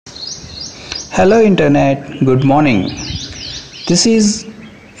Hello Internet, good morning. This is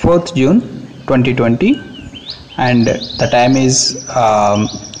 4th June 2020 and the time is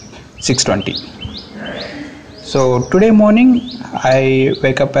 6:20. So today morning I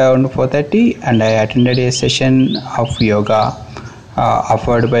wake up around 4:30 and I attended a session of yoga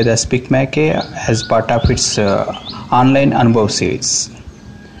offered by the SpeakMake as part of its online Anubhav series.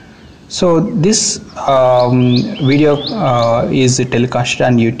 So this video is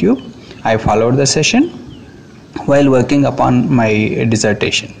telecasted on YouTube. I followed the session while working upon my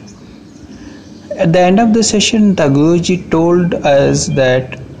dissertation. At the end of the session, the Guruji told us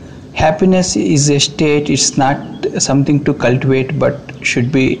that happiness is a state, it's not something to cultivate but should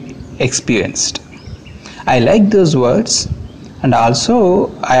be experienced. I like those words, and also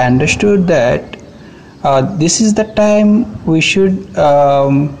I understood that this is the time we should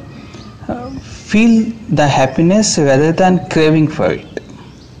feel the happiness rather than craving for it.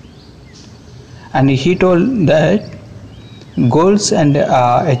 And he told that goals and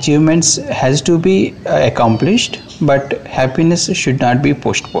achievements has to be accomplished, but happiness should not be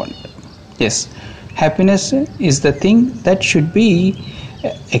postponed. Yes, happiness is the thing that should be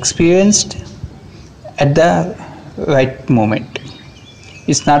experienced at the right moment.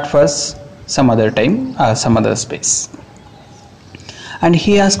 It's not for some other time or some other space. And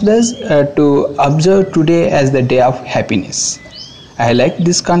he asked us to observe today as the day of happiness. I like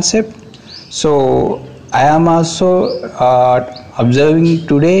this concept. So I am also observing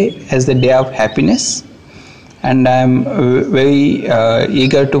today as the day of happiness, and I am very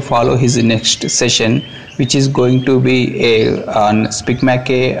eager to follow his next session, which is going to be on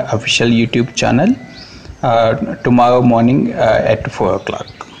SpeakMake official YouTube channel tomorrow morning at 4 o'clock.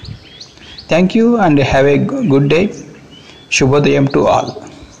 Thank you and have a good day. Shubhodayam to all.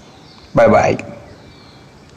 Bye bye.